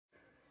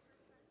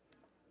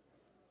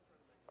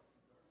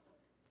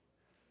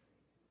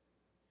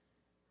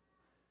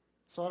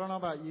So I don't know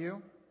about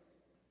you,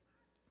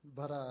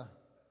 but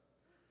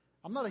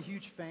I'm not a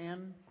huge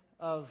fan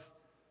of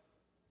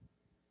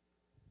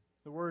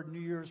the word New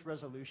Year's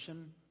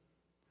resolution.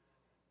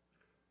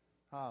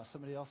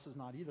 Somebody else is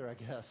not either, I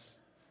guess.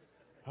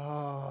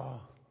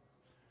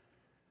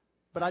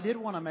 But I did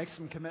want to make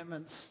some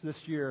commitments this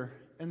year,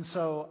 and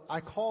so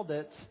I called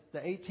it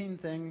the 18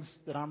 things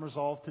that I'm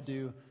resolved to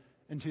do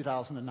in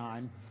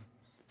 2009.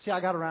 See, I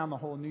got around the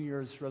whole New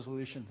Year's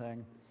resolution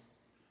thing.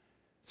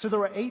 So there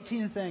were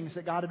 18 things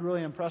that God had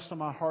really impressed on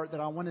my heart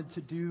that I wanted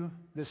to do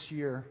this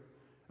year.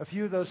 A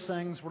few of those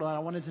things were that I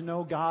wanted to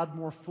know God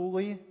more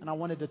fully, and I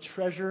wanted to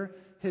treasure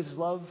His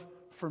love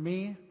for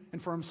me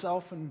and for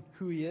Himself and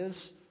who He is.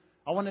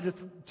 I wanted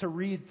to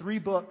read 3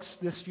 books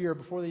this year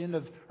before the end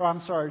of,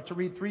 to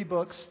read 3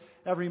 books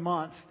every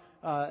month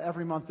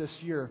this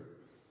year.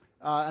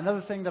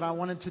 Another thing that I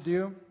wanted to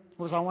do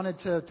was I wanted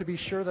to be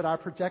sure that I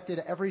protected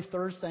every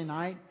Thursday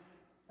night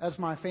as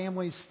my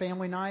family's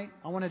family night.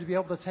 I wanted to be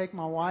able to take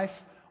my wife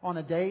on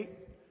a date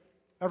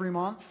every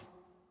month.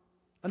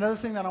 Another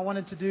thing that I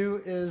wanted to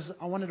do is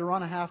I wanted to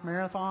run a half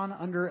marathon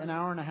under an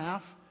hour and a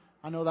half.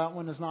 I know that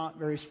one is not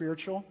very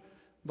spiritual,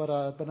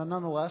 but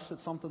nonetheless,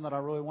 it's something that I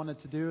really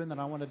wanted to do and that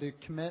I wanted to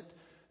commit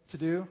to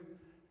do.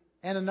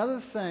 And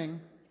another thing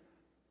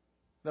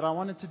that I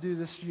wanted to do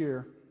this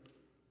year,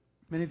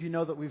 many of you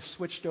know that we've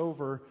switched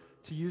over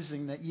to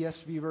using the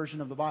ESV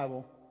version of the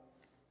Bible.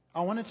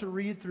 I wanted to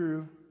read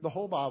through the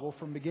whole Bible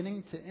from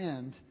beginning to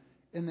end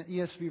in the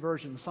ESV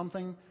version,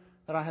 something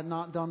that I had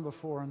not done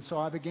before. And so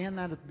I began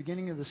that at the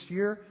beginning of this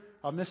year.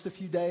 I missed a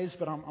few days,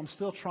 but I'm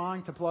still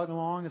trying to plug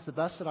along as the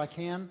best that I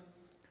can.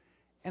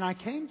 And I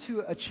came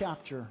to a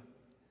chapter,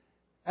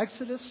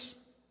 Exodus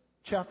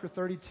chapter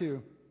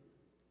 32.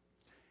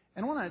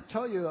 And I want to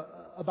tell you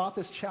about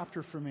this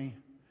chapter for me.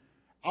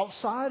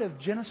 Outside of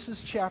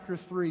Genesis chapter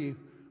 3,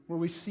 where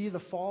we see the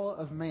fall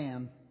of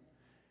man,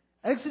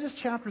 Exodus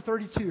chapter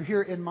 32,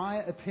 here in my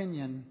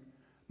opinion,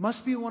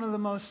 must be one of the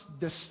most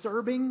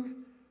disturbing,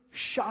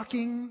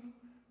 shocking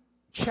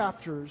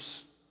chapters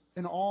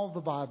in all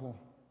the Bible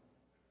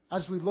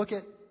as we look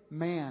at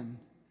man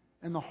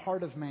and the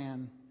heart of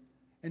man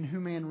and who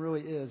man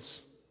really is.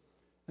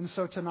 And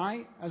so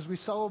tonight, as we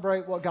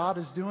celebrate what God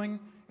is doing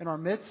in our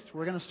midst,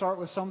 we're going to start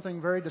with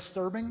something very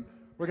disturbing.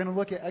 We're going to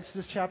look at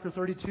Exodus chapter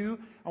 32.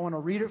 I want to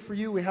read it for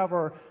you. We have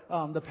our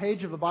the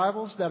page of the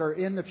Bibles that are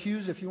in the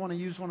pews if you want to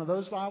use one of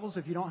those Bibles.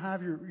 If you don't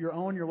have your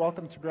own, you're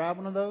welcome to grab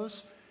one of those.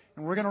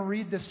 And we're going to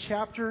read this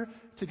chapter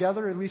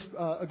together, at least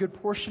a good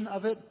portion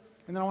of it.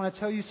 And then I want to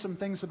tell you some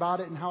things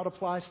about it and how it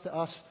applies to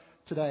us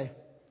today.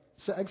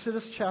 So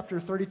Exodus chapter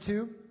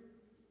 32.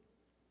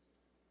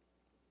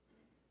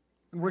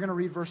 And we're going to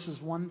read verses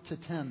 1 to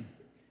 10.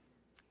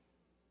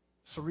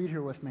 So read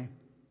here with me.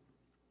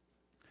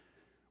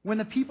 When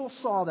the people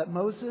saw that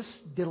Moses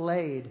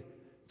delayed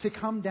to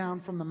come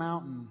down from the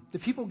mountain, the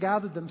people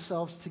gathered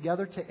themselves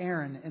together to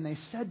Aaron, and they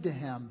said to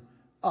him,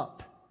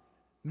 "Up,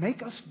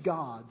 make us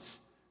gods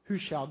who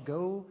shall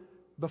go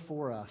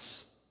before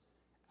us.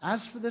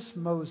 As for this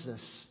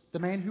Moses, the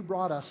man who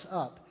brought us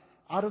up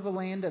out of the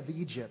land of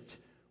Egypt,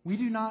 we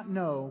do not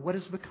know what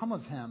has become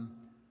of him."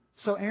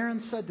 So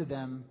Aaron said to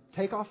them,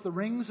 "Take off the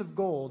rings of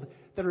gold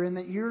that are in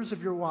the ears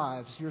of your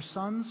wives, your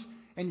sons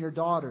and your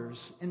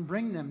daughters, and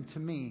bring them to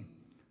me."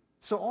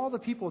 So all the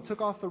people took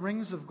off the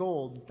rings of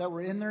gold that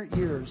were in their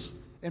ears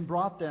and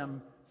brought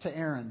them to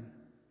Aaron.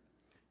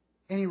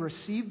 And he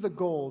received the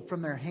gold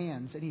from their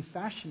hands, and he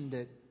fashioned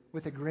it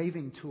with a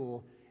graving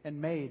tool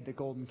and made the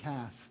golden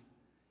calf.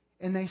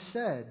 And they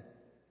said,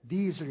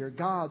 "These are your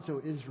gods,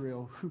 O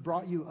Israel, who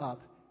brought you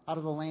up out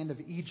of the land of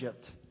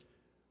Egypt."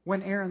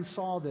 When Aaron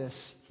saw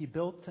this, he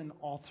built an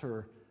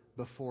altar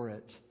before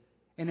it.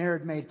 And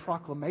Aaron made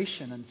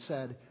proclamation and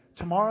said,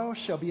 "Tomorrow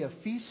shall be a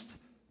feast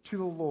to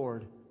the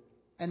Lord."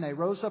 And they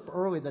rose up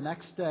early the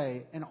next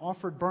day and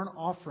offered burnt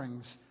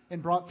offerings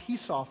and brought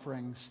peace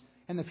offerings.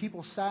 And the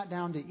people sat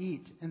down to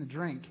eat and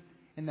drink,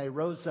 and they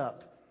rose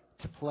up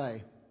to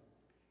play.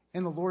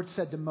 And the Lord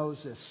said to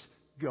Moses,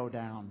 "Go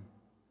down,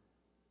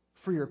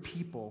 for your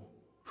people,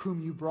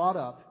 whom you brought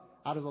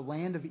up out of the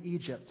land of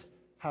Egypt,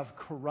 have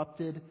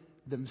corrupted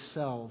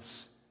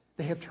themselves.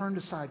 They have turned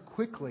aside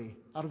quickly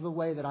out of the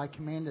way that I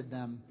commanded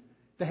them.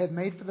 They have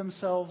made for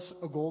themselves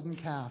a golden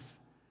calf,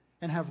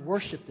 and have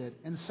worshipped it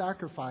and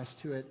sacrificed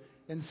to it,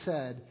 and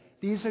said,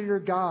 'These are your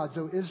gods,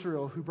 O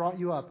Israel, who brought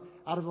you up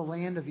out of the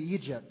land of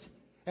Egypt.'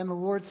 And the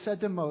Lord said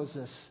to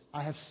Moses,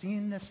 'I have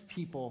seen this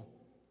people,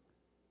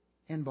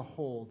 and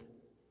behold,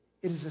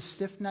 it is a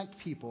stiff-necked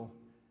people.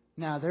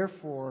 Now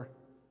therefore,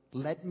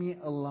 let me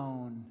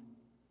alone,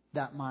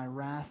 that my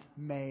wrath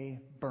may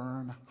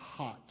burn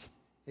hot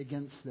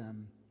against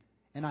them,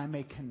 and I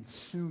may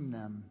consume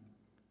them,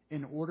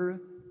 in order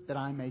that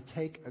I may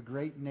take a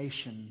great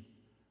nation,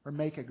 or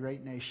make a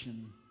great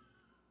nation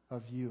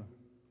of you.'"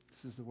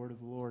 This is the word of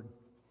the Lord.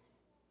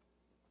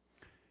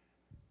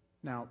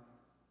 Now,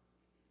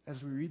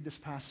 as we read this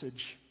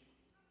passage,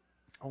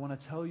 I want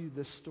to tell you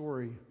this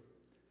story,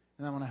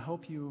 and I want to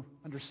help you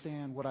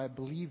understand what I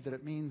believe that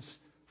it means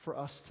for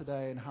us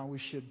today and how we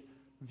should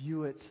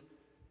view it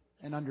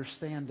and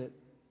understand it.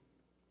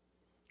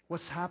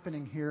 What's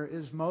happening here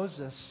is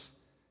Moses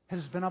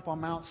has been up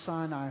on Mount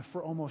Sinai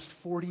for almost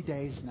 40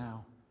 days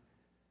now.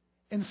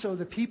 And so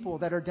the people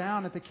that are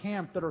down at the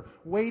camp that are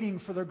waiting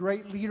for their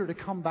great leader to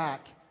come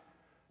back,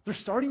 they're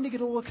starting to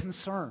get a little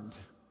concerned.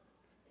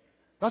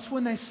 That's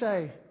when they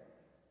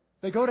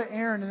go to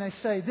Aaron and they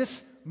say, this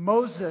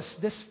Moses,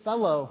 this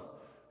fellow,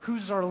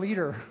 who's our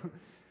leader,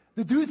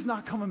 the dude's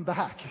not coming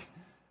back.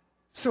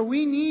 So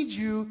we need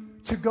you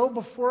to go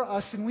before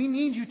us, and we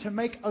need you to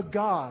make a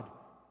God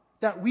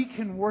that we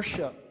can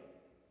worship.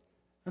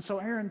 And so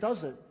Aaron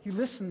does it. He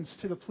listens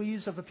to the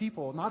pleas of the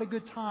people. Not a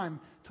good time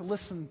to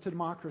listen to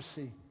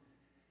democracy.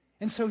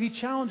 And so he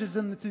challenges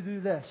them to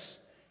do this.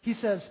 He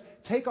says,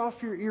 take off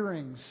your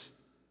earrings,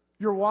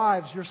 your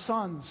wives, your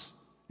sons,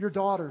 your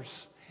daughters,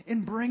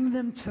 and bring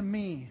them to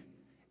me.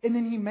 And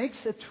then he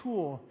makes a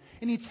tool,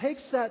 and he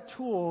takes that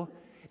tool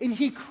and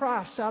he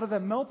crafts out of a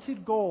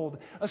melted gold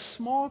a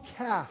small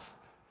calf.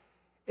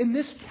 And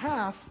this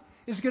calf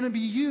is going to be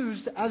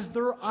used as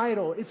their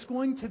idol. It's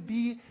going to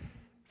be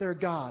their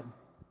God.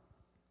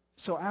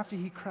 So after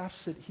he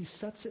crafts it, he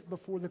sets it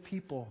before the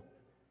people.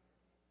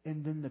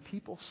 And then the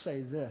people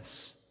say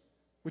this,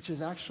 which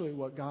is actually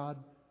what God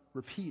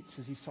repeats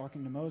as he's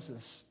talking to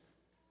Moses.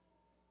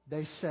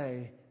 They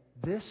say,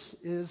 this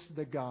is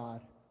the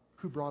God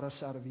who brought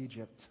us out of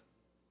Egypt.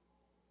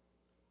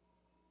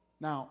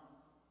 Now,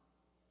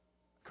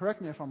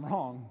 correct me if I'm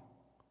wrong,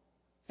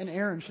 and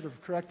Aaron should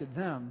have corrected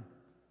them,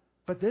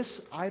 but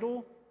this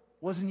idol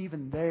wasn't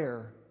even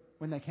there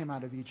when they came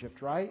out of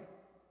Egypt, right?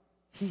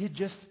 He had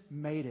just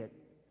made it.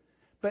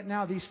 But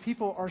now these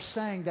people are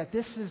saying that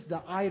this is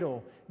the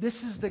idol.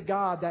 This is the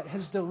God that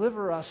has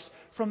delivered us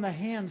from the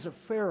hands of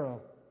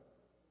Pharaoh.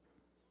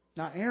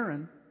 Now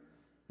Aaron,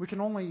 we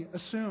can only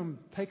assume,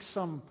 takes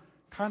some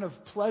kind of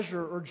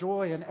pleasure or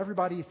joy in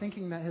everybody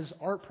thinking that his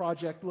art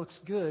project looks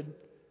good.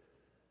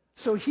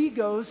 So he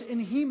goes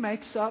and he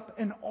makes up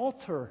an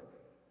altar.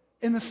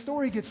 And the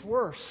story gets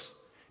worse.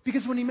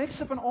 Because when he makes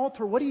up an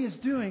altar, what he is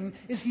doing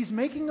is he's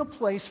making a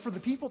place for the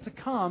people to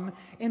come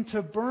and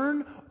to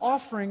burn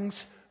offerings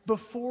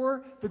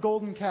before the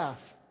golden calf.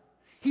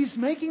 He's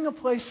making a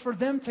place for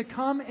them to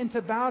come and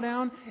to bow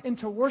down and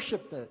to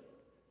worship it.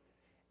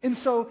 And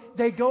so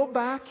they go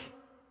back,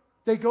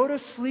 they go to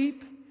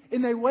sleep,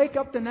 and they wake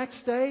up the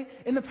next day.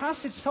 And the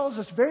passage tells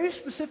us very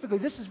specifically,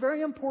 this is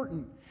very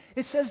important.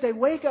 It says they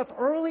wake up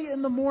early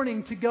in the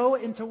morning to go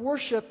and to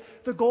worship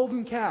the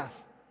golden calf.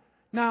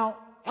 Now,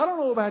 I don't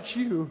know about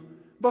you,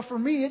 but for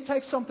me, it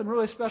takes something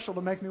really special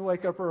to make me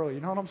wake up early.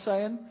 You know what I'm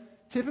saying?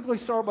 Typically,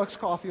 Starbucks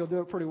coffee will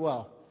do it pretty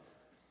well.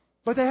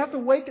 But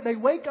they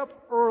wake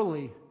up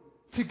early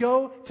to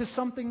go to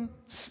something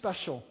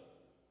special.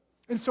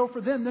 And so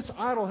for them, this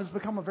idol has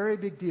become a very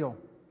big deal.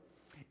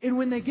 And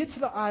when they get to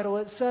the idol,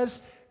 it says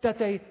that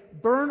they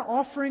burn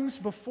offerings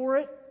before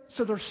it.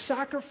 So they're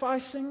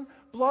sacrificing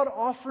blood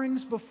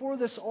offerings before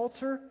this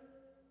altar.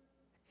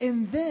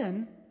 And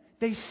then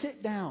they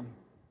sit down.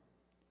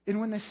 And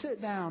when they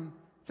sit down,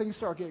 things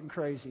start getting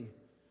crazy.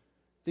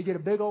 They get a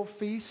big old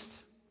feast,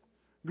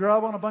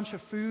 grub on a bunch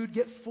of food,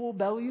 get full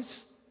bellies,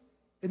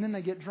 and then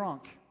they get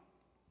drunk.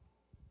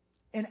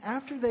 And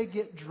after they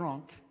get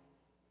drunk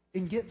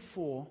and get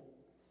full,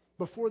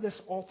 before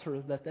this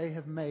altar that they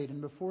have made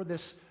and before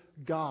this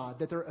God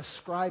that they're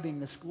ascribing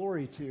this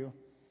glory to,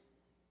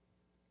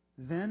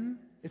 then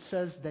it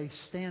says they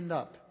stand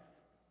up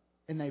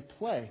and they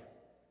play.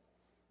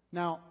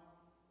 Now,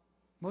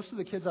 most of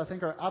the kids, I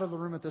think, are out of the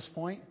room at this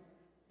point.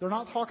 They're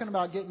not talking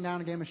about getting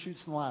down a game of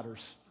Chutes and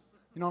Ladders.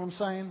 You know what I'm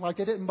saying? Like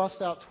they didn't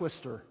bust out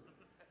Twister.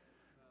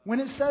 When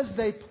it says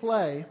they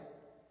play,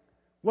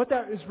 what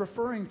that is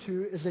referring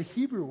to is a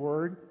Hebrew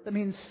word that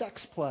means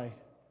sex play.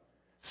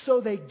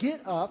 So they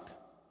get up.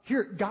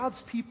 Here,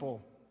 God's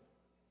people,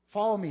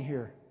 follow me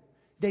here.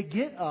 They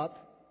get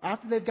up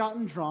after they've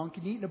gotten drunk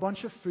and eaten a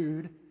bunch of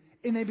food,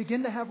 and they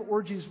begin to have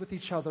orgies with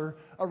each other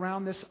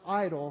around this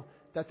idol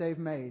that they've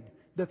made.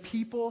 The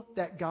people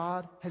that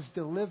God has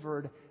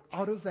delivered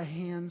out of the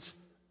hands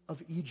of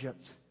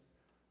Egypt.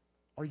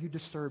 Are you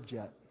disturbed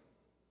yet?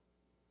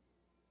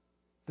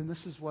 Then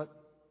this is what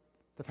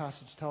the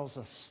passage tells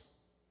us.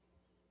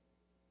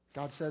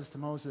 God says to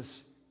Moses,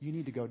 you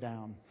need to go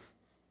down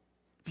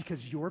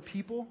because your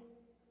people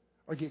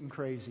are getting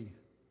crazy.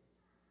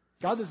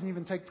 God doesn't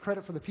even take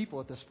credit for the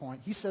people at this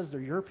point. He says they're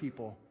your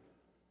people.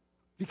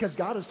 Because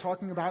God is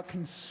talking about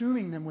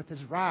consuming them with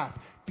His wrath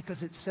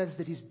because it says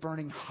that He's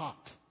burning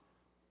hot.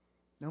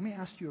 Now let me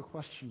ask you a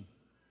question.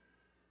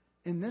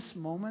 In this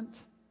moment,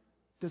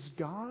 does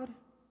God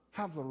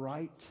have the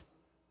right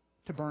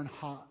to burn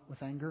hot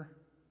with anger?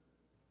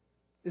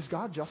 Is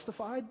God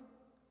justified?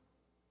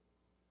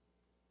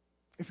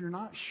 If you're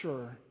not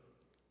sure,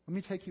 let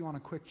me take you on a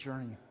quick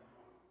journey.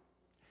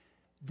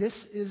 This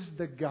is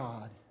the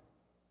God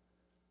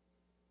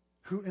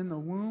who in the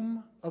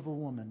womb of a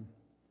woman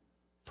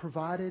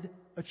provided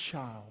a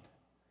child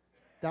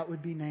that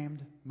would be named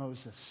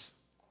Moses.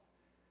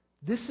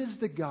 This is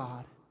the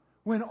God,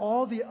 when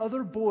all the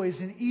other boys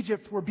in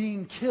Egypt were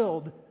being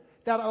killed,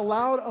 that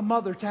allowed a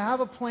mother to have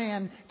a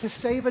plan to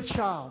save a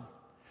child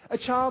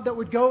that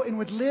would go and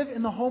would live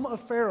in the home of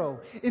Pharaoh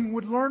and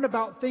would learn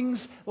about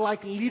things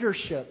like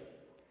leadership.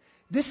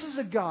 This is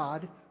a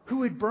God who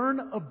would burn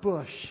a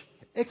bush,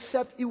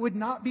 except it would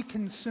not be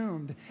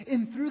consumed.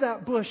 And through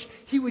that bush,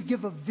 He would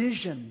give a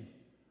vision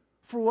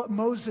for what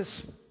Moses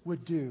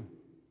would do.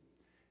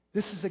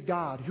 This is a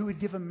God who would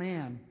give a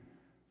man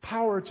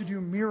power to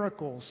do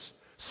miracles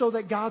so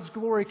that God's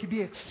glory could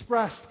be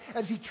expressed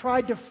as He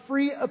tried to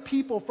free a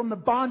people from the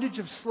bondage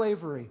of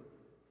slavery.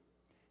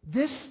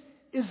 This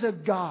is a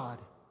God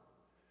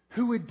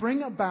who would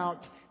bring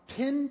about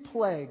 10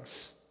 plagues,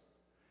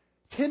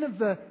 10 of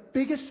the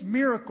biggest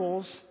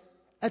miracles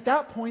at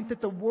that point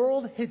that the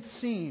world had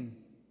seen,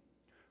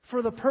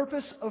 for the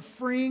purpose of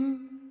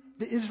freeing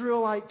the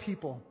Israelite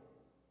people.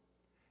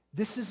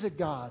 This is a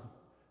God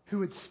who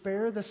would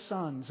spare the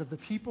sons of the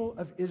people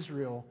of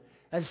Israel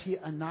as He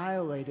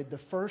annihilated the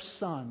first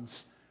sons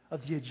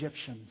of the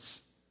Egyptians.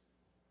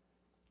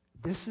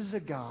 This is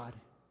a God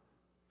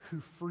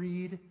who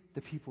freed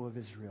the people of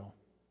Israel.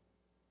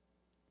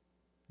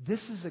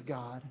 This is a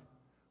God,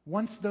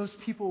 once those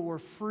people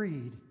were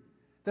freed,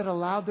 that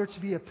allowed there to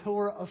be a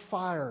pillar of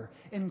fire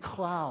and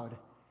cloud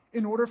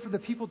in order for the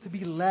people to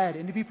be led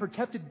and to be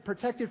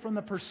protected from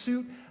the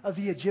pursuit of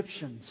the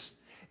Egyptians.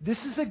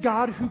 This is a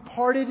God who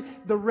parted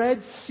the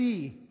Red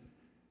Sea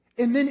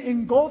and then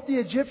engulfed the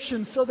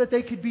Egyptians so that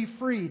they could be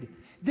freed.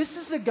 This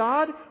is a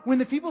God, when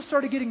the people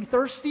started getting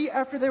thirsty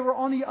after they were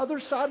on the other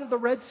side of the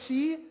Red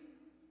Sea,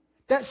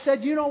 that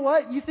said, you know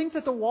what? You think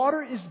that the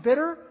water is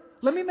bitter?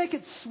 Let me make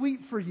it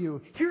sweet for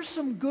you. Here's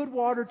some good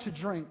water to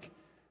drink.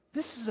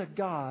 This is a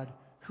God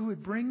who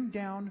would bring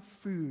down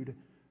food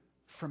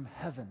from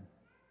heaven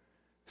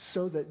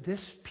so that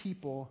this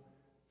people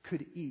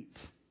could eat.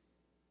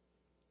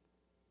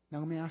 Now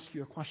let me ask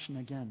you a question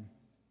again.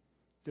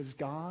 Does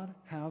God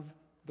have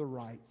the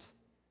right?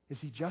 Is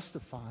He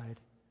justified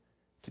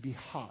to be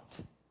hot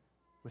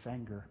with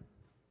anger?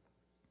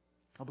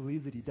 I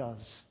believe that He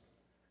does.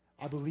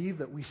 I believe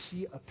that we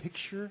see a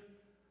picture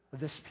of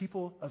this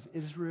people of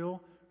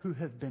Israel who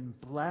have been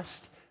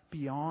blessed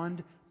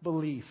beyond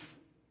belief.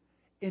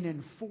 And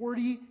in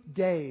 40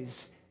 days,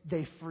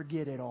 they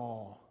forget it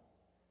all.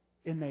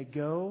 And they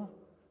go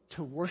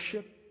to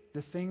worship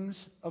the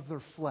things of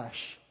their flesh.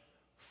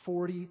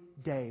 40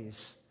 days.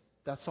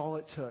 That's all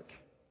it took.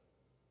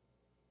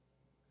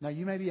 Now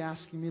you may be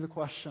asking me the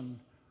question,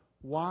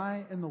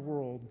 why in the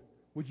world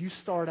would you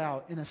start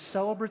out in a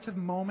celebrative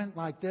moment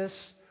like this,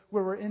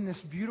 where we're in this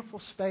beautiful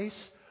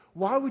space?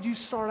 Why would you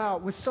start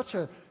out with such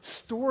a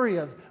story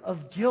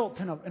of guilt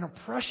and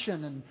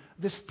oppression and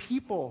this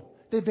people?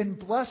 They've been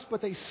blessed,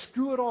 but they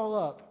screw it all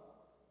up.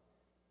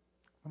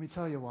 Let me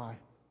tell you why.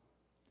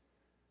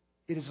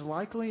 It is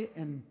likely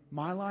in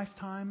my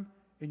lifetime,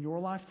 in your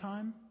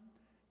lifetime,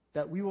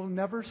 that we will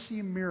never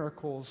see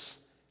miracles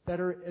that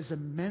are as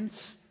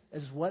immense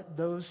as what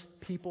those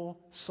people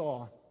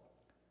saw.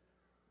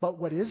 But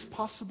what is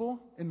possible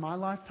in my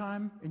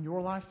lifetime, in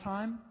your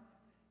lifetime,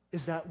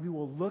 is that we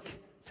will look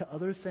to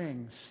other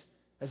things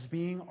as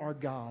being our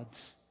gods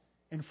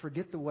and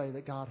forget the way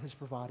that God has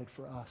provided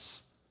for us.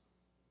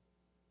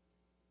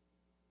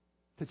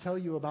 To tell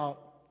you about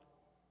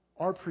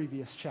our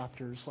previous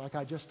chapters, like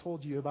I just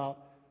told you about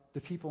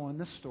the people in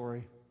this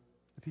story,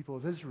 the people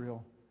of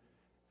Israel.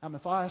 Now,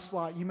 Matthias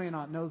Lot, you may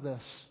not know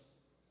this,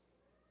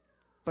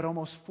 but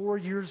almost 4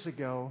 years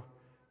ago,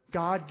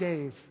 God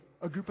gave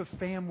a group of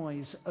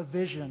families a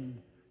vision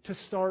to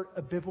start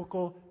a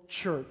biblical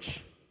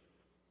church.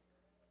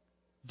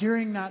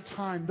 During that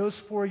time, those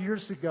 4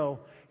 years ago,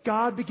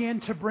 God began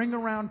to bring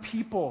around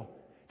people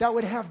that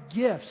would have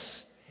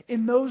gifts.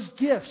 In those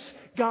gifts,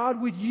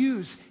 God would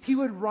use. He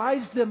would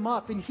rise them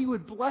up and He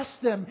would bless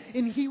them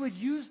and He would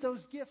use those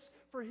gifts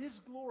for His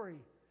glory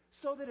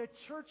so that a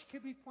church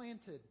could be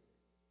planted.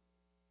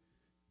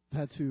 I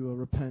had to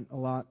repent a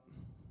lot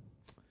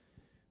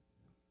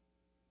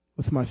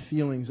with my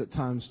feelings at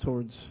times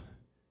towards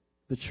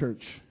the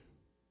church.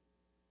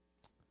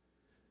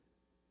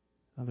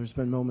 There's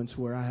been moments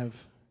where I have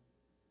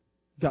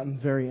gotten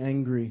very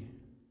angry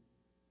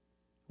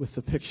with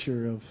the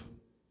picture of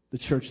the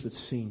church that's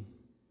seen.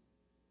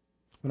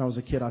 When I was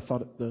a kid, I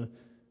thought the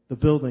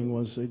building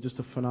was just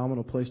a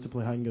phenomenal place to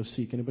play hide and go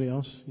seek. Anybody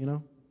else, you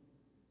know?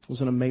 It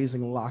was an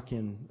amazing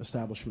lock-in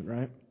establishment,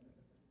 right?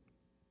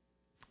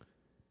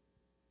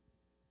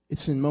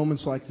 It's in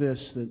moments like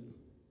this that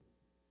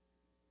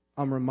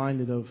I'm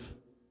reminded of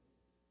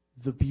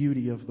the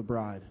beauty of the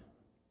bride.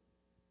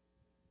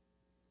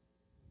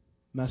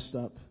 Messed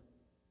up,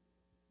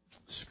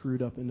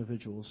 screwed up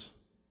individuals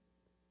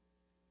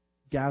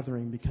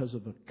gathering because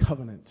of a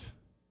covenant,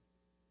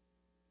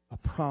 a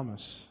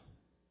promise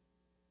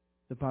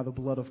that by the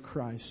blood of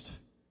Christ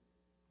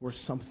we're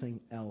something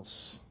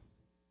else,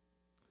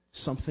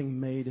 something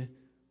made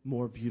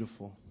more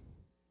beautiful,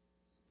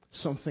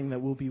 something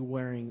that will be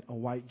wearing a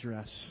white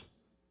dress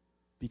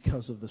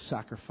because of the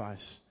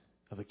sacrifice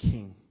of a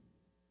king.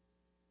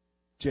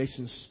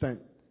 Jason spent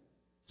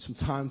some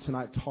time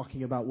tonight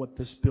talking about what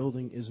this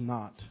building is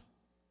not.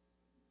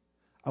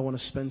 I want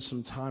to spend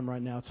some time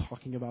right now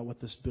talking about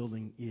what this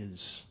building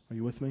is. Are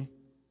you with me?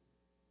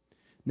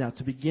 Now,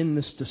 to begin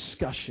this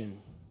discussion,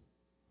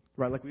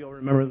 right, like we all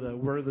remember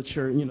we're the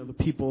church, the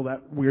people,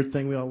 that weird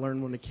thing we all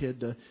learned when a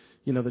kid,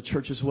 the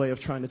church's way of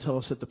trying to tell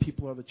us that the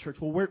people are the church.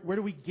 Well, where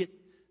do we get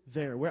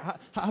there?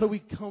 How do we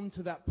come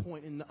to that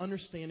point in the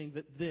understanding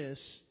that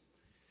this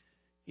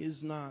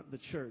is not the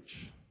church?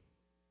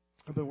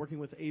 I've been working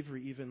with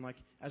Avery even, like,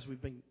 as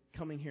we've been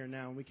coming here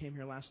now, and we came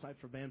here last night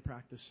for band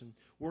practice, and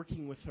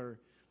working with her,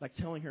 like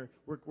telling her,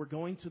 we're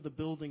going to the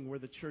building where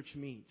the church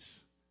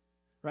meets,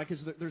 right?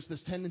 Because there's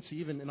this tendency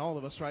even in all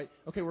of us, right?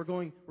 Okay, we're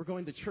going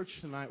to church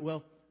tonight.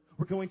 Well,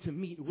 we're going to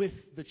meet with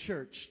the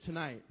church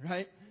tonight,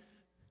 right?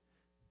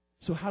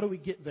 So how do we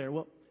get there?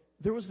 Well,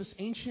 there was this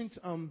ancient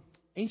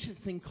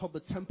thing called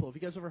the temple. Have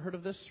you guys ever heard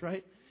of this,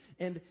 right?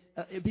 And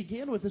it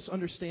began with this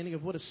understanding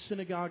of what a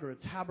synagogue or a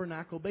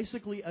tabernacle,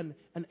 basically an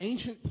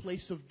ancient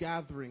place of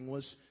gathering,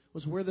 was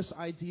where this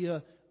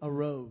idea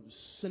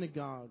arose.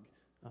 Synagogue,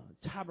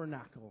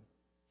 tabernacle.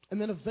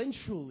 And then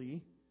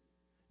eventually,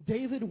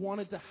 David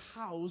wanted to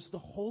house the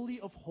Holy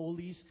of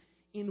Holies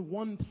in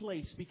one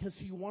place because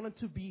he wanted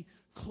to be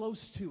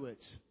close to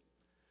it.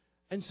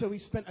 And so he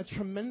spent a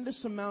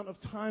tremendous amount of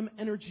time,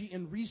 energy,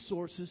 and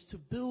resources to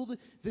build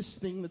this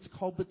thing that's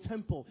called the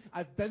temple.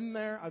 I've been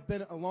there. I've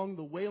been along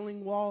the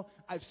Wailing Wall.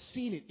 I've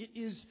seen it. It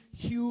is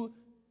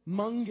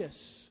humongous.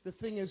 The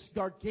thing is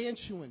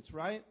gargantuan,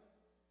 right?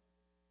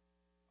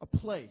 A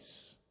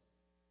place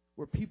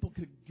where people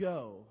could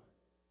go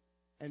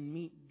and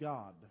meet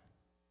God.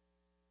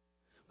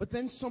 But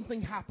then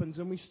something happens,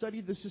 and we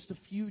studied this just a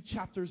few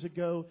chapters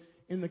ago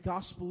in the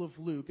Gospel of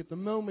Luke. At the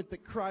moment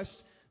that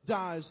Christ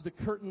dies, the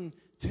curtain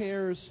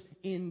tears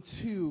in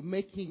two,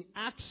 making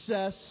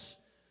access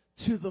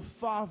to the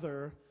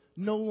Father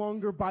no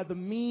longer by the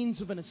means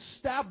of an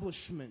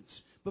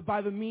establishment, but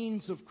by the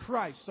means of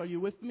Christ. Are you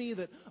with me?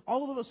 That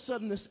all of a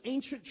sudden this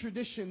ancient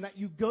tradition that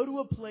you go to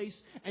a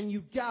place and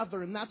you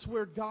gather, and that's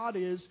where God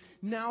is,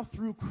 now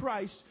through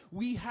Christ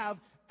we have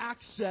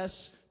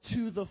access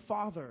to the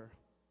Father.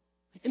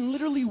 In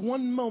literally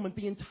one moment,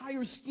 the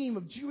entire scheme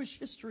of Jewish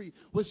history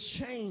was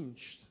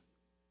changed.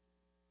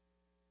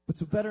 But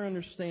to better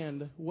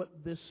understand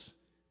what this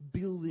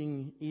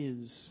building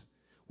is,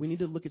 we need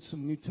to look at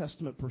some New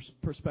Testament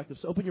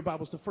perspectives. So open your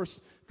Bibles to 1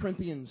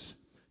 Corinthians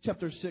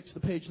chapter 6. The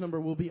page number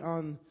will be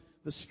on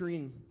the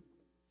screen.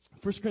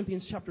 1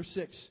 Corinthians chapter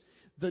 6.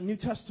 The New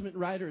Testament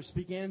writers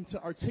began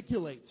to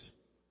articulate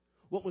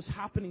what was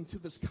happening to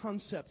this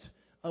concept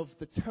of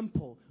the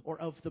temple or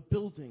of the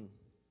building.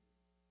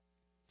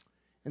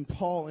 And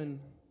Paul, in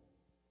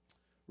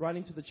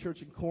writing to the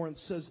church in Corinth,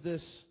 says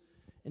this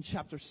in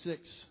chapter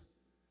 6.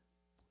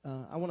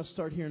 I want to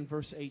start here in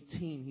verse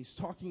 18. He's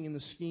talking in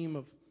the scheme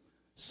of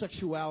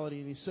sexuality,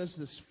 and he says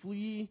this: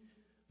 flee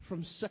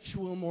from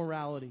sexual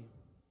immorality.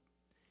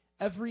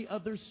 Every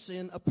other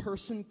sin a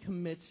person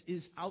commits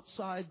is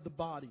outside the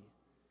body,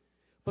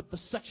 but the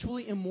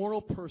sexually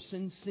immoral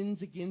person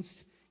sins against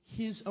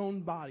his own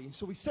body.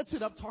 So he sets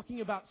it up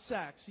talking about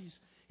sex.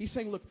 He's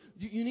saying, look,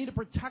 you need to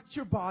protect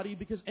your body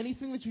because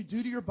anything that you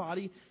do to your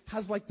body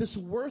has like this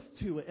worth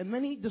to it. And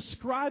then he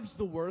describes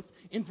the worth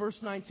in verse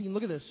 19.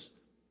 Look at this.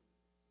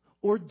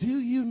 Or do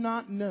you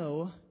not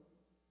know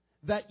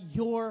that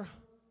your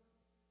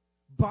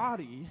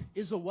body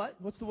is a what?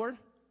 What's the word?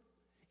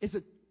 Is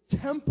a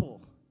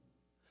temple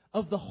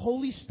of the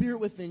Holy Spirit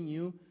within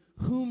you,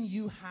 whom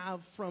you have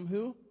from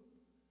who?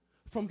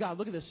 From God.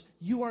 Look at this.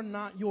 You are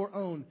not your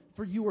own,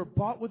 for you were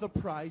bought with a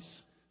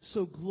price.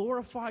 So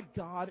glorify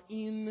God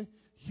in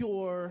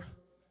your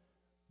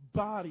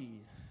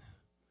body.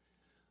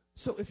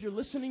 So if you're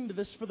listening to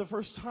this for the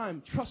first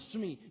time, trust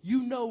me,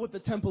 you know what the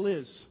temple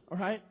is, all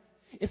right?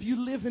 If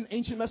you live in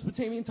ancient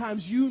Mesopotamian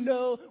times, you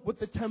know what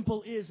the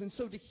temple is. And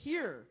so to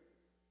hear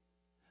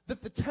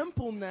that the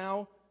temple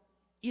now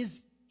is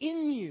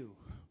in you,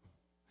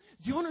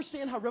 do you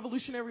understand how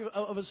revolutionary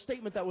of a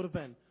statement that would have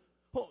been?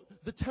 Well,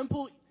 the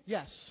temple,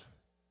 yes.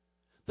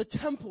 The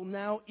temple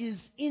now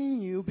is in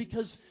you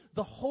because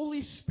the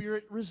Holy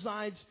Spirit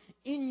resides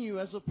in you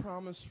as a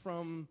promise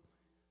from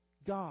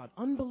God.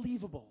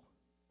 Unbelievable.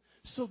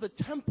 So the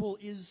temple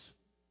is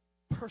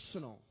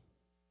personal.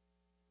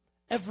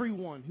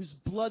 Everyone who's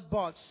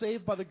blood-bought,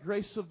 saved by the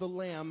grace of the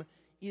Lamb,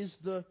 is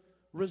the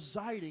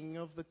residing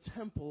of the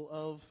temple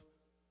of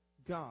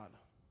God.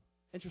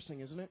 Interesting,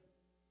 isn't it?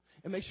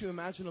 It makes you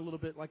imagine a little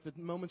bit like the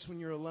moments when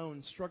you're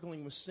alone,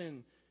 struggling with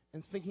sin,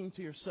 and thinking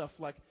to yourself,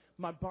 like,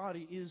 my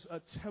body is a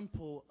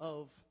temple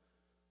of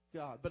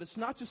God. But it's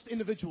not just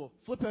individual.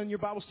 Flip on your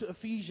Bibles to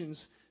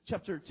Ephesians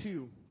chapter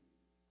 2.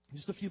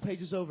 Just a few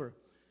pages over.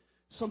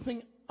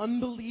 Something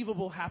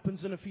unbelievable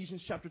happens in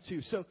Ephesians chapter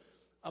 2. So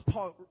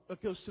Paul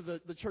goes to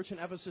the church in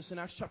Ephesus in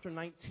Acts chapter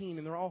 19,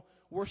 and they're all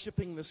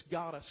worshiping this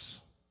goddess.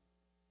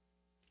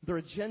 They're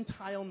a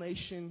Gentile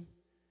nation,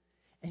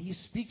 and he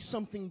speaks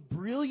something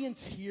brilliant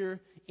here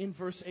in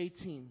verse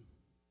 18.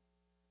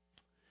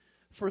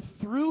 For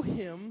through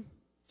him,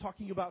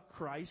 talking about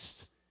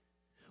Christ,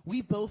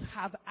 we both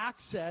have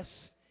access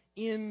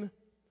in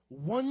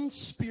one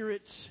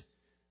Spirit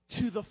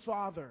to the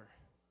Father.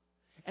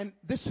 And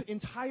this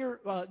entire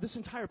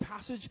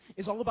passage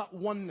is all about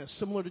oneness,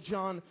 similar to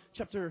John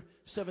chapter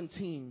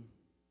 17.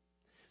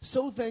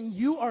 So then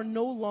you are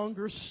no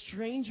longer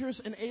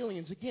strangers and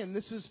aliens.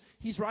 Again,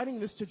 he's writing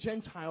this to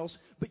Gentiles,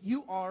 but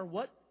you are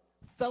what?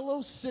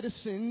 Fellow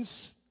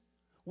citizens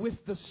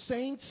with the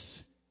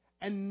saints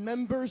and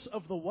members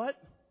of the what?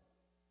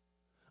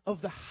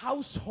 Of the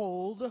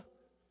household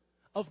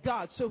of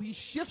God. So he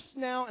shifts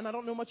now, and I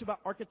don't know much about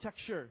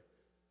architecture,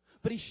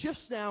 but he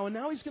shifts now, and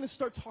now he's going to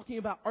start talking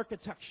about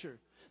architecture.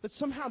 That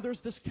somehow there's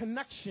this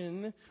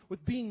connection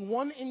with being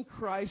one in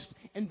Christ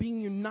and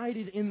being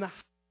united in the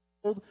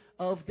household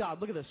of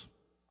God. Look at this.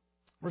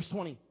 Verse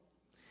 20.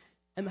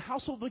 And the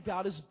household of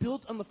God is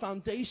built on the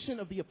foundation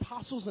of the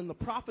apostles and the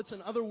prophets.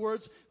 In other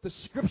words, the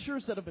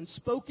scriptures that have been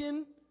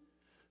spoken.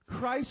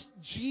 Christ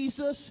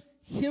Jesus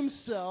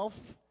himself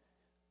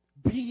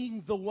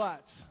being the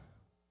what?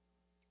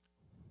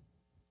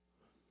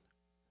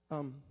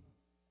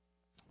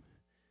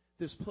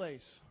 This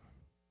place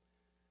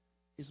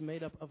is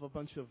made up of a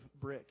bunch of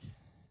brick.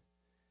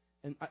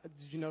 And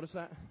did you notice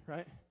that,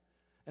 right?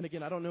 And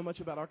again, I don't know much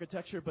about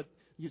architecture, but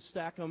you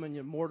stack them and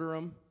you mortar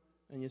them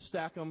and you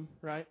stack them,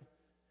 right?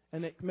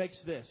 And it makes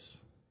this,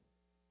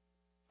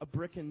 a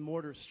brick and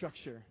mortar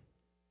structure.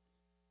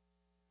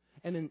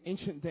 And in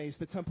ancient days,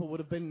 the temple would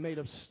have been made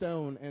of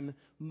stone and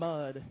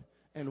mud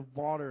and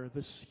water,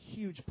 this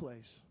huge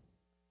place.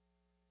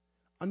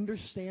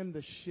 Understand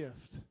the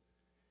shift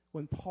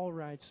when Paul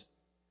writes,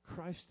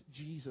 Christ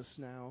Jesus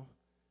now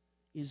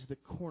is the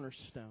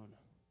cornerstone.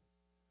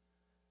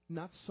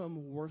 Not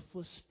some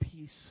worthless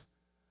piece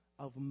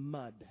of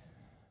mud.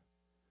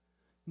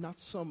 Not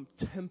some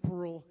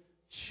temporal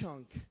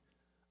chunk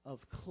of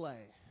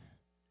clay.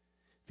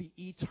 The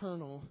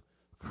eternal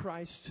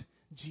Christ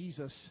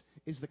Jesus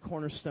is the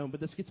cornerstone. But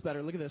this gets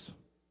better. Look at this.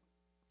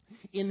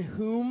 In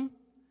whom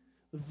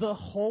the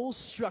whole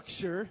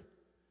structure,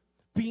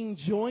 being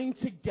joined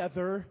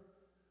together,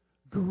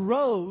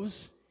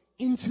 grows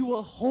into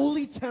a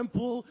holy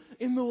temple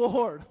in the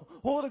Lord.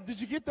 Hold on,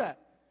 did you get that?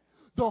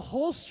 The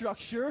whole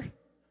structure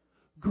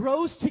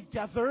grows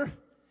together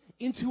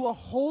into a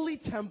holy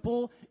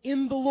temple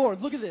in the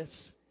Lord. Look at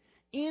this.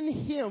 In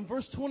Him,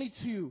 verse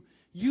 22,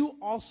 you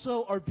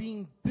also are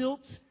being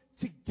built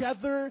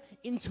together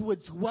into a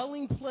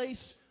dwelling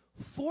place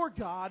for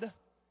God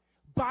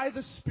by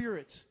the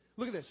Spirit.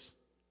 Look at this.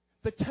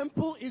 The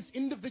temple is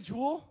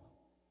individual,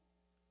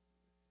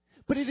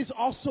 but it is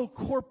also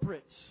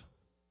corporate.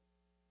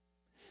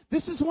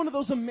 This is one of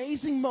those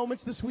amazing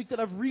moments this week that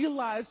I've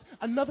realized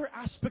another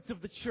aspect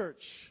of the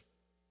church.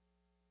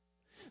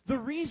 The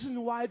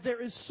reason why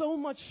there is so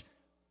much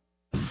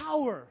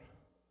power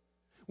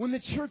when the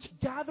church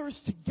gathers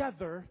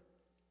together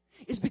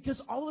is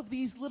because all of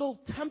these little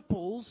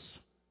temples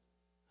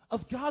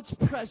of God's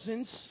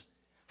presence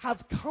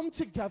have come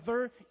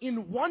together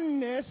in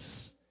oneness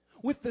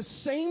with the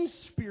same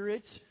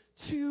Spirit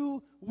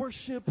to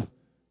worship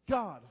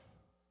God.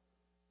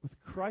 With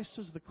Christ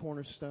as the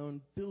cornerstone,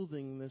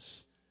 building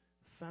this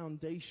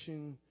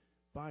foundation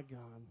by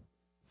God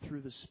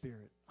through the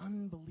Spirit.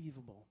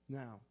 Unbelievable.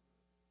 Now,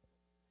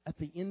 at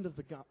the end of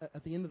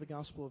the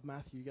Gospel of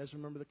Matthew, you guys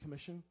remember the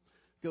commission?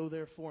 Go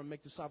therefore and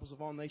make disciples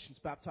of all nations,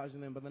 baptizing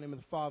them by the name of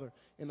the Father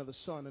and of the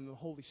Son and of the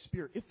Holy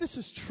Spirit. If this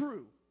is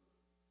true,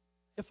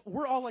 if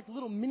we're all like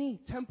little mini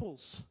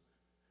temples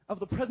of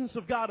the presence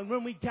of God, and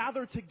when we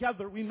gather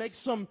together, we make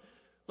some,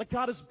 like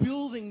God is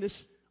building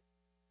this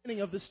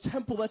of this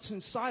temple that's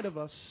inside of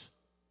us,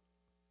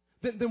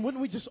 then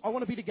wouldn't we just all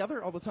want to be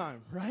together all the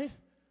time, right?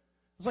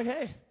 It's like,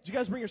 hey, did you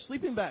guys bring your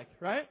sleeping bag,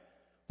 right?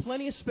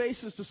 Plenty of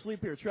spaces to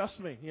sleep here,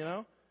 trust me, you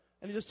know?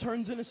 And it just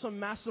turns into some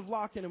massive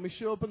lock-in, and we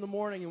show up in the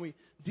morning, and we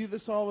do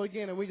this all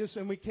again, and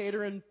we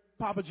cater in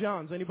Papa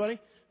John's. Anybody?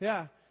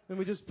 Yeah. And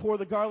we just pour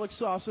the garlic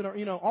sauce in our,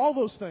 all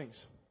those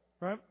things,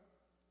 right?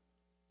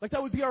 Like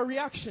that would be our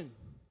reaction.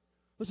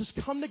 Let's just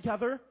come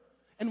together,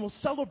 and we'll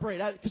celebrate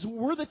it, because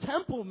we're the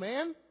temple,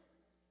 man.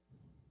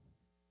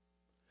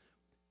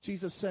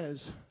 Jesus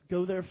says,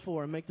 go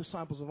therefore and make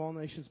disciples of all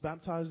nations,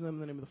 baptizing them in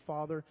the name of the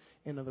Father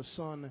and of the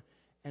Son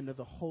and of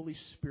the Holy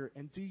Spirit.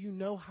 And do you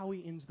know how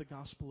he ends the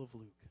Gospel of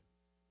Luke?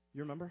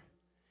 You remember?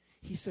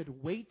 He said,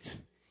 wait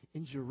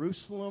in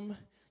Jerusalem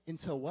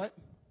until what?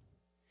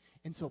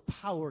 Until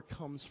power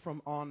comes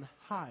from on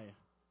high.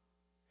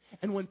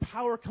 And when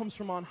power comes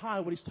from on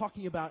high, what he's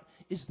talking about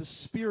is the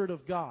Spirit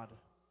of God.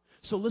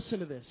 So listen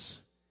to this.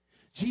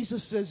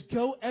 Jesus says,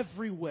 go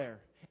everywhere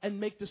and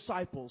make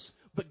disciples,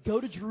 but go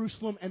to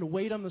Jerusalem and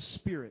wait on the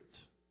Spirit.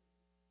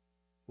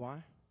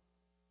 Why?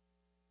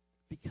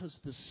 Because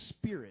the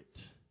Spirit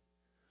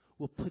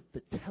will put the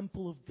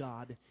temple of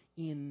God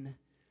in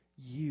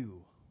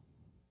you.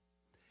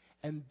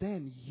 And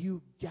then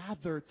you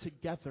gather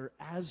together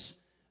as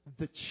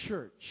the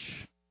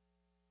church.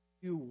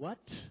 You what?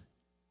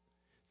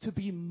 To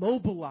be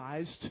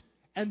mobilized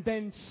and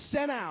then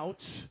sent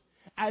out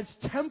as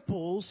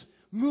temples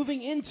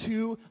moving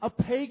into a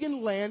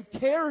pagan land,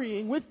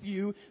 carrying with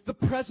you the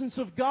presence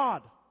of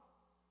God.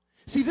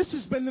 See, this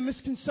has been the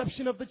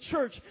misconception of the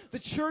church. The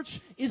church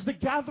is the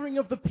gathering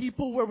of the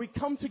people where we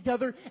come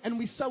together and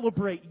we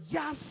celebrate.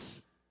 Yes,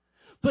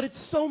 but it's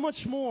so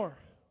much more.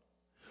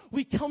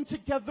 We come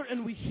together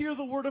and we hear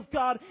the Word of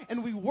God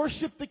and we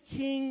worship the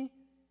King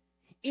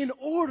in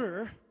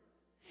order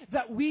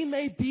that we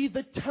may be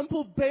the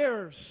temple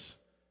bearers,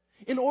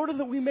 in order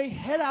that we may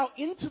head out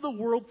into the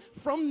world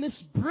from this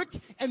brick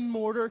and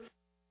mortar,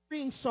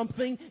 carrying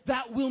something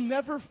that will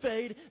never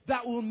fade,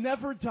 that will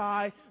never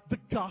die, the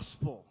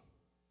gospel.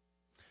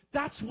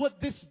 That's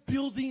what this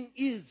building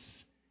is.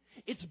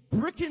 It's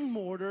brick and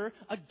mortar,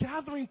 a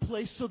gathering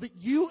place so that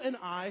you and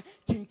I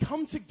can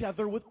come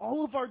together with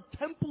all of our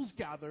temples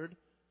gathered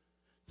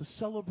to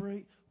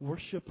celebrate,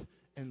 worship,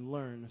 and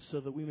learn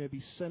so that we may be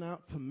sent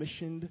out,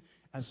 commissioned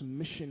as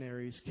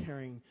missionaries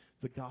carrying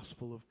the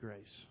gospel of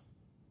grace.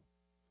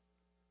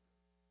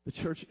 The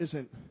church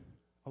isn't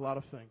a lot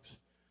of things.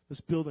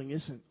 This building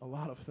isn't a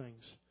lot of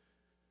things.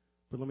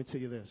 But let me tell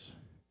you this.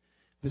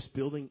 This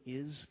building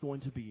is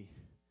going to be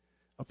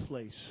a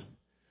place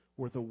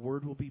where the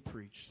word will be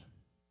preached,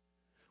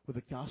 where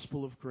the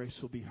gospel of grace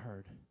will be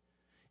heard,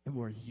 and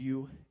where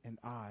you and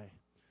I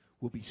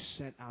will be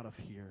sent out of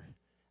here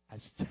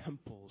as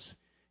temples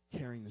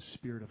carrying the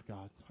Spirit of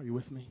God. Are you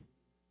with me?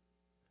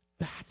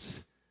 That's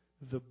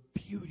the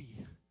beauty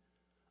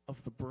of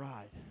the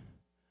bride.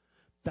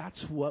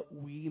 That's what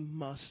we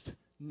must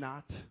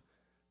not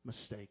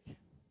mistake.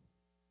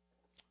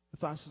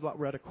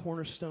 We're at a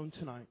cornerstone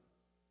tonight.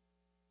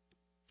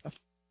 A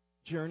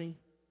journey.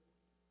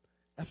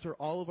 After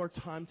all of our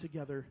time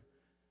together,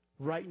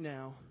 right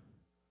now,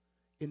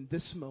 in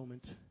this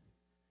moment,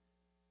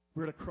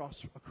 we're at a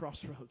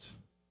crossroads.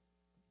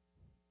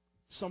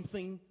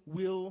 Something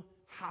will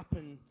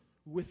happen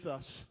with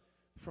us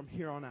from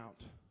here on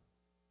out.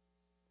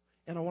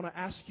 And I want to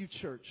ask you,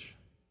 church,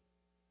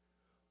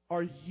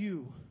 are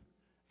you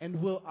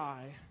and will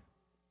I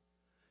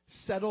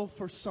settle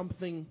for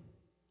something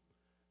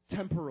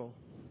temporal?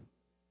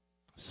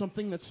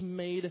 Something that's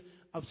made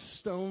of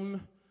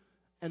stone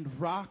and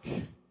rock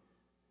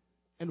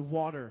and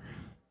water.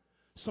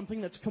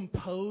 Something that's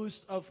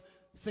composed of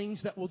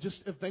things that will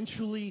just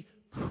eventually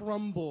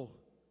crumble.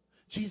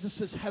 Jesus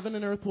says, heaven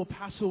and earth will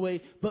pass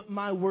away, but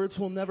my words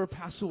will never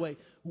pass away.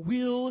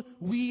 Will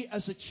we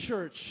as a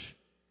church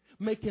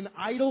make an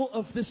idol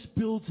of this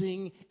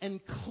building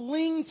and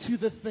cling to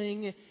the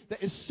thing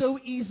that is so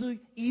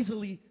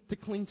easily to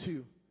cling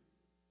to?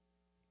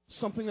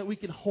 Something that we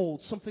can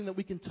hold, something that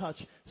we can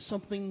touch,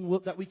 something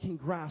that we can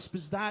grasp.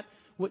 Is that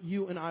what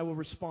you and I will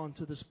respond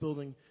to this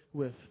building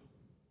with?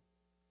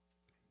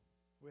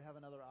 We have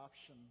another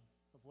option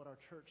of what our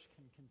church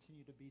can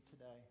continue to be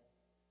today.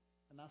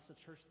 And that's the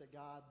church that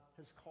God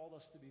has called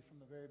us to be from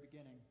the very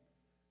beginning.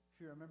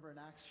 If you remember in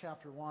Acts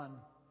chapter 1,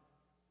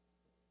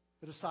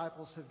 the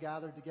disciples have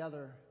gathered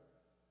together,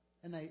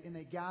 and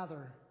they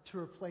gather to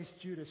replace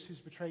Judas, who's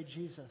betrayed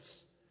Jesus.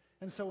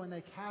 And so when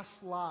they cast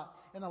lot,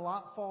 and the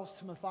lot falls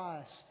to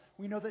Matthias,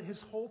 we know that his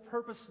whole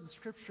purpose in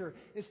Scripture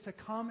is to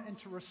come and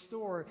to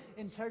restore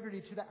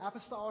integrity to the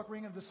apostolic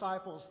ring of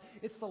disciples.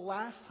 It's the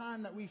last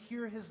time that we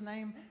hear his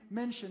name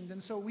mentioned.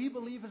 And so we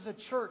believe as a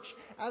church,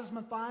 as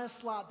Matthias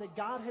Lot, that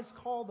God has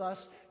called us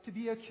to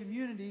be a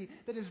community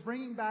that is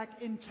bringing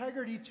back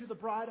integrity to the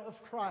bride of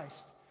Christ.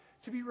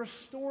 To be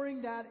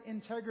restoring that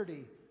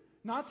integrity.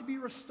 Not to be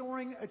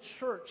restoring a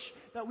church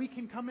that we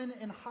can come in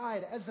and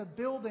hide as a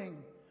building,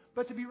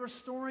 but to be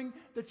restoring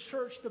the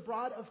church, the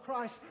bride of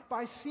Christ,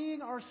 by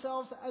seeing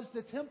ourselves as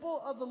the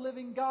temple of the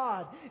living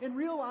God and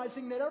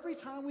realizing that every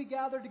time we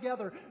gather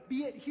together, be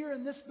it here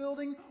in this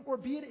building or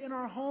be it in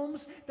our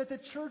homes, that the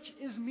church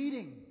is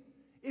meeting.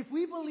 If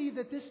we believe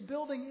that this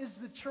building is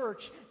the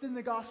church, then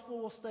the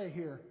gospel will stay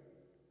here.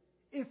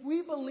 If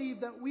we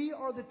believe that we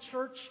are the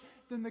church,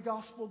 then the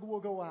gospel will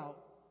go out.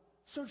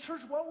 So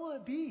church, what will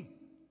it be?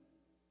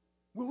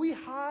 Will we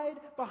hide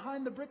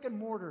behind the brick and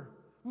mortar?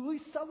 Will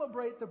we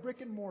celebrate the brick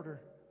and mortar?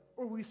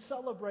 Or will we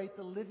celebrate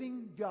the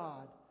living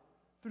God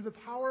through the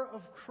power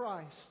of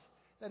Christ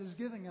that is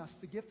giving us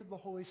the gift of the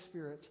Holy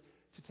Spirit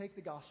to take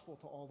the gospel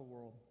to all the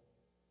world?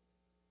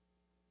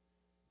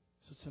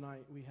 So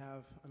tonight we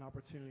have an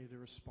opportunity to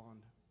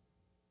respond,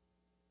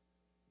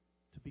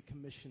 to be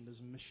commissioned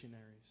as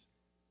missionaries,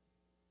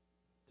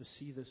 to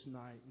see this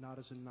night not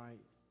as a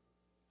night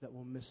that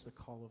will miss the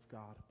call of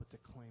God, but to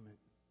claim it.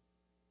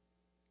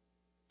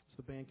 As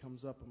the band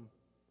comes up, I'm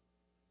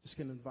just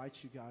going to invite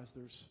you guys.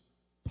 There's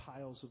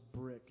piles of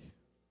brick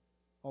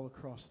all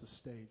across the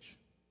stage.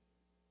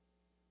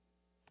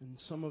 And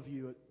some of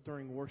you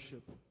during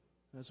worship,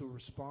 as we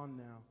respond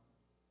now,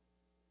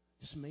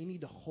 just may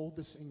need to hold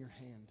this in your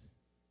hand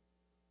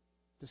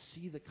to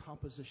see the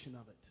composition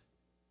of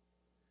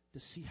it,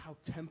 to see how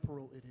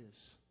temporal it is.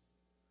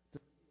 The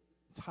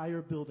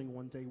entire building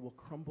one day will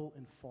crumble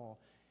and fall,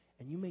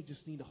 and you may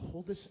just need to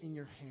hold this in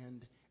your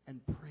hand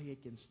and pray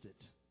against it.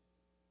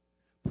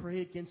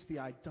 Pray against the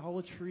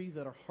idolatry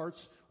that our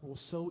hearts will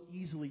so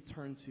easily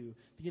turn to. Do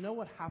you know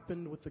what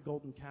happened with the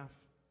golden calf?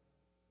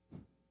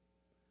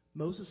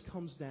 Moses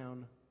comes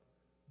down,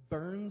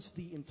 burns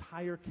the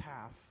entire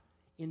calf,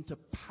 into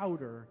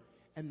powder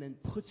and then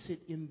puts it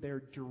in their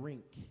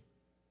drink.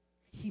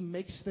 He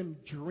makes them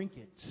drink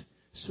it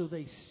so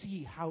they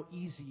see how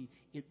easy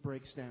it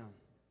breaks down.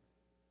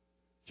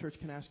 Church,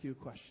 can I ask you a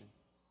question?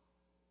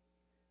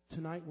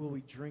 Tonight, will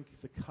we drink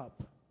the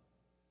cup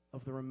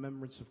of the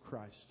remembrance of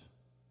Christ?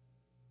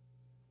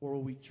 Or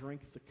will we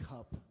drink the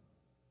cup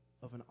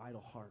of an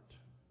idle heart?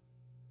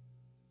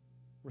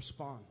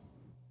 Respond.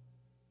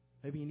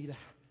 Maybe you need to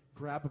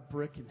grab a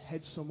brick and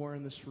head somewhere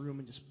in this room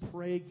and just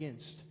pray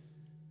against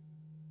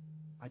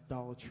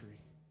idolatry.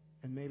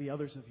 And maybe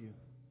others of you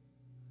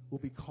will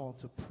be called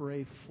to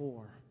pray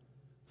for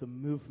the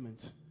movement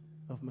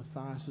of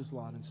Matthias'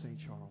 lot in St.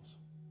 Charles.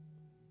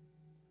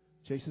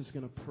 Jason's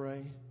going to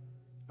pray,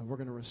 and we're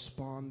going to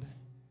respond.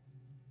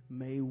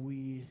 May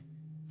we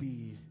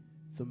be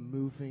the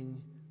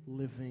moving,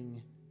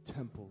 living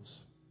temples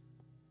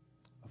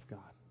of God.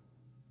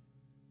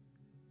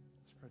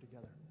 Let's pray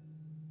together.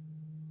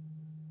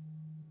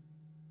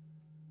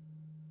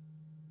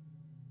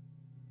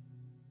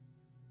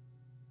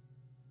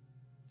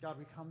 God,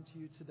 we come to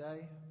you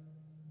today,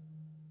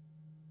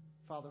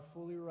 Father,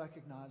 fully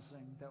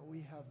recognizing that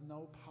we have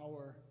no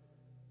power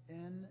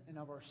in and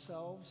of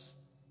ourselves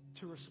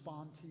to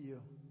respond to you.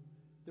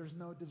 There's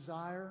no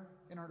desire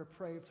in our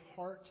depraved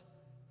heart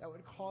that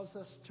would cause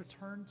us to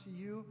turn to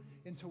you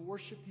and to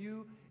worship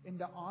you and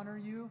to honor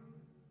you.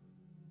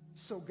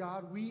 So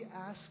God, we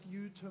ask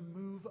you to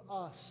move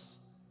us.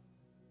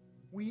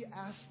 We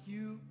ask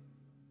you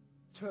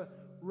to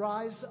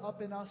rise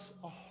up in us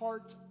a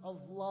heart of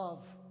love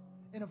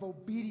and of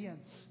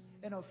obedience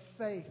and of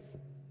faith,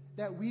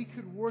 that we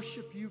could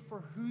worship you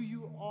for who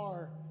you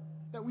are,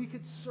 that we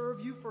could serve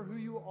you for who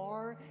you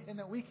are, and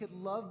that we could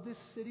love this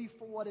city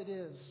for what it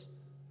is.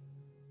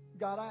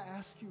 God, I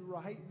ask you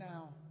right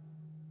now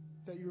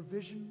that your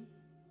vision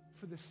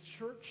for this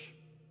church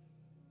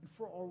and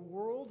for our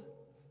world,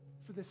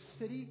 for this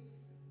city,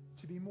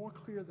 to be more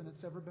clear than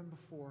it's ever been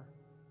before.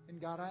 And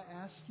God, I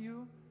ask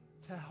you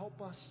to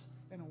help us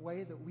in a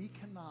way that we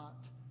cannot,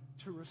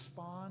 to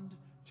respond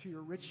to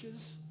your riches,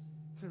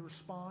 to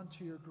respond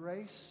to your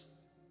grace,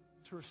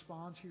 to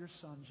respond to your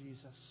Son,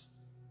 Jesus.